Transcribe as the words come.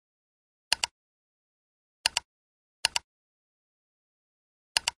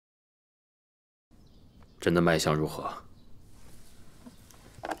朕的脉象如何？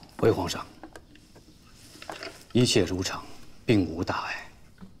回皇上，一切如常，并无大碍。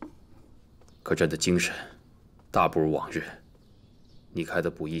可朕的精神大不如往日，你开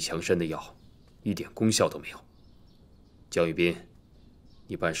的补益强身的药，一点功效都没有。江玉斌，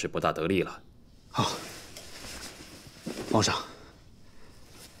你办事不大得力了。好，皇上，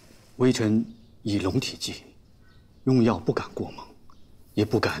微臣以龙体计，用药不敢过猛，也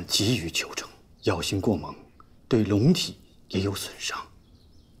不敢急于求成。药性过猛，对龙体也有损伤，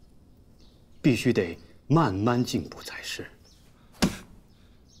必须得慢慢进步才是。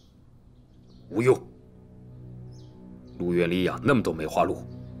无用。鹿园里养那么多梅花鹿，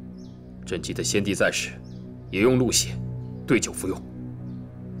朕记得先帝在时，也用鹿血兑酒服用。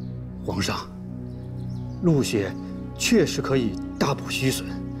皇上，鹿血确实可以大补虚损，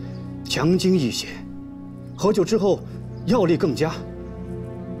强精益血，喝酒之后药力更佳。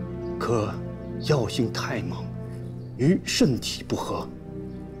可药性太猛，与肾体不合，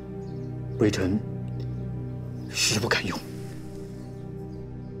微臣实不敢用。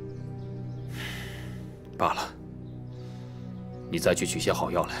罢了，你再去取些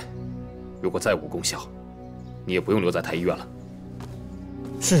好药来。如果再无功效，你也不用留在太医院了。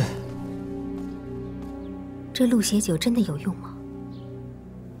是。这鹿血酒真的有用吗？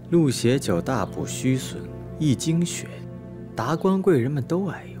鹿血酒大补虚损，益精血，达官贵人们都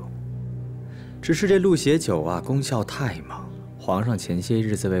爱用。只是这鹿血酒啊，功效太猛，皇上前些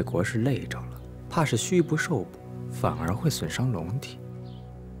日子为国事累着了，怕是虚不受补，反而会损伤龙体。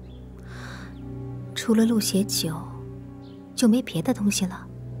除了鹿血酒，就没别的东西了？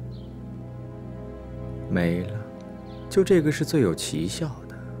没了，就这个是最有奇效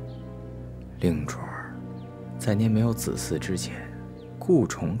的。令主儿，在您没有子嗣之前，顾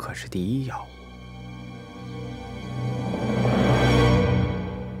宠可是第一要务。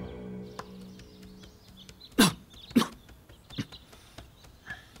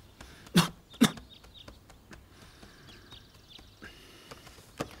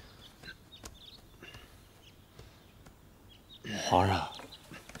皇上，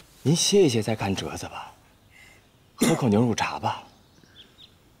您歇一歇再看折子吧，喝口牛乳茶吧。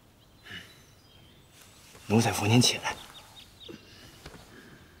奴才扶您起来。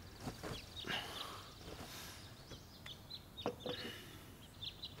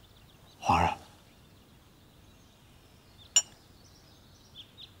皇上，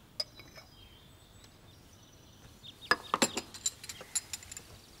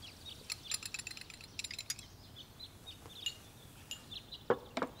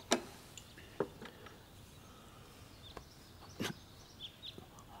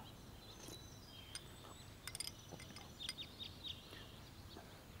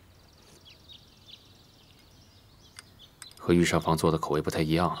和御膳房做的口味不太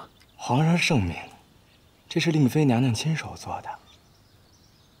一样啊。皇上圣明，这是令妃娘娘亲手做的。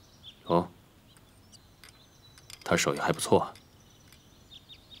哦，她手艺还不错啊。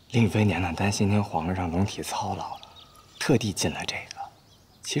令妃娘娘担心您皇上龙体操劳，特地进了这个。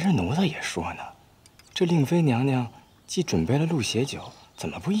其实奴才也说呢，这令妃娘娘既准备了鹿血酒，怎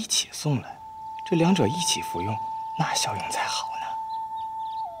么不一起送来？这两者一起服用，那效用才好呢。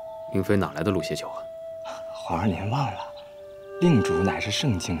令妃哪来的鹿血酒啊？皇上您忘了，令主乃是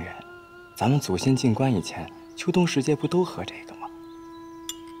盛京人，咱们祖先进关以前，秋冬时节不都喝这个吗？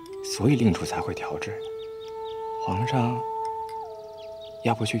所以令主才会调制。皇上，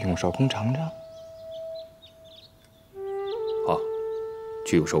要不去永寿宫尝尝？好，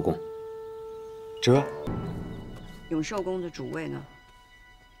去永寿宫。这永寿宫的主位呢？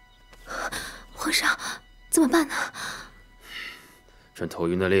皇上，怎么办呢？朕头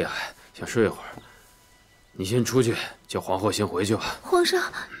晕的厉害，想睡会儿。你先出去，叫皇后先回去吧。皇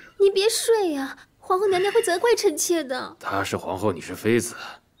上，你别睡呀，皇后娘娘会责怪臣妾的。她是皇后，你是妃子，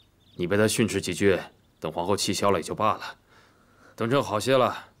你被她训斥几句，等皇后气消了也就罢了。等朕好些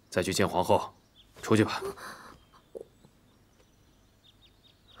了再去见皇后。出去吧。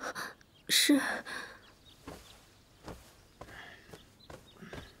是。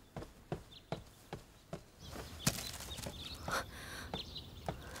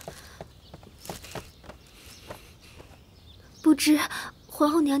不知皇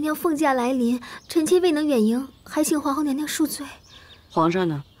后娘娘凤驾来临，臣妾未能远迎，还请皇后娘娘恕罪。皇上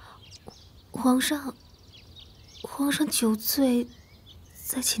呢？皇上酒醉，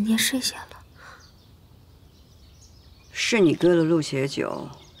在寝殿睡下了。是你搁了鹿血酒，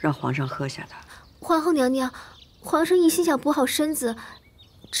让皇上喝下的。皇后娘娘，皇上一心想补好身子，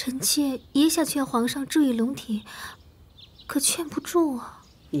臣妾也想劝皇上注意龙体，可劝不住啊。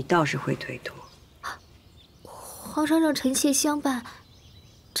你倒是会推脱。皇上让臣妾相伴，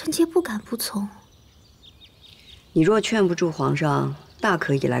臣妾不敢不从。你若劝不住皇上，大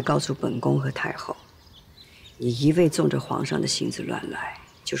可以来告诉本宫和太后。你一味纵着皇上的心思乱来，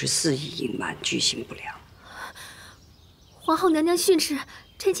就是肆意隐瞒，居心不良。皇后娘娘训斥，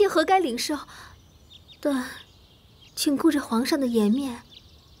臣妾何该领受？但请顾着皇上的颜面，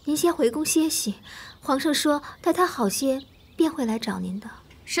您先回宫歇息。皇上说待他好些，便会来找您的。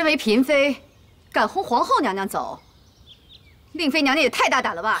身为嫔妃，敢轰皇后娘娘走，令妃娘娘也太大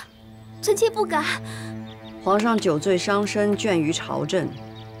胆了吧！臣妾不敢。皇上酒醉伤身，倦于朝政，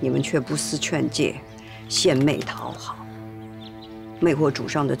你们却不思劝诫，献媚讨好，魅惑主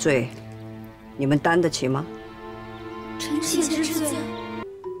上的罪，你们担得起吗？臣妾知罪。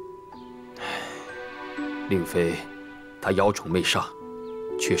令妃，她邀宠媚上，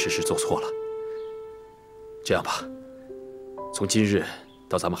确实是做错了。这样吧，从今日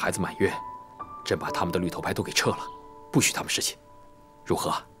到咱们孩子满月，朕把他们的绿头牌都给撤了，不许他们侍寝，如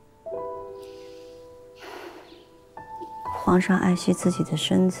何？皇上爱惜自己的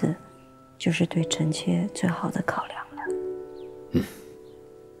身子，就是对臣妾最好的考量了。嗯。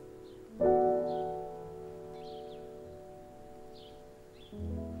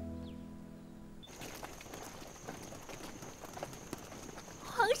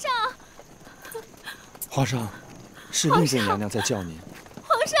皇上，皇上，是令妃娘娘在叫您。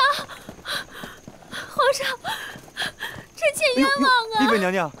皇上，皇上，臣妾冤枉啊！令妃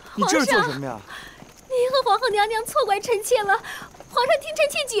娘娘，你这是做什么呀？您和皇后娘娘错怪臣妾了，皇上听臣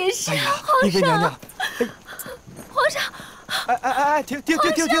妾解释。皇令妃娘娘，皇上，停！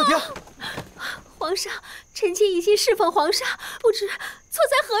皇上，臣妾一心侍奉皇上，不知错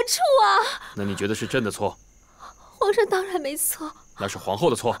在何处啊？那你觉得是朕的错？皇上当然没错。那是皇后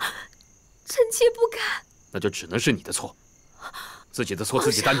的错。臣妾不敢。那就只能是你的错，自己的错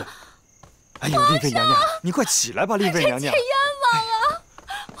自己担着。哎呦，令妃娘娘，你快起来吧，令妃娘娘。臣妾冤枉啊！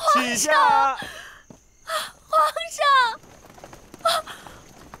起下。皇上。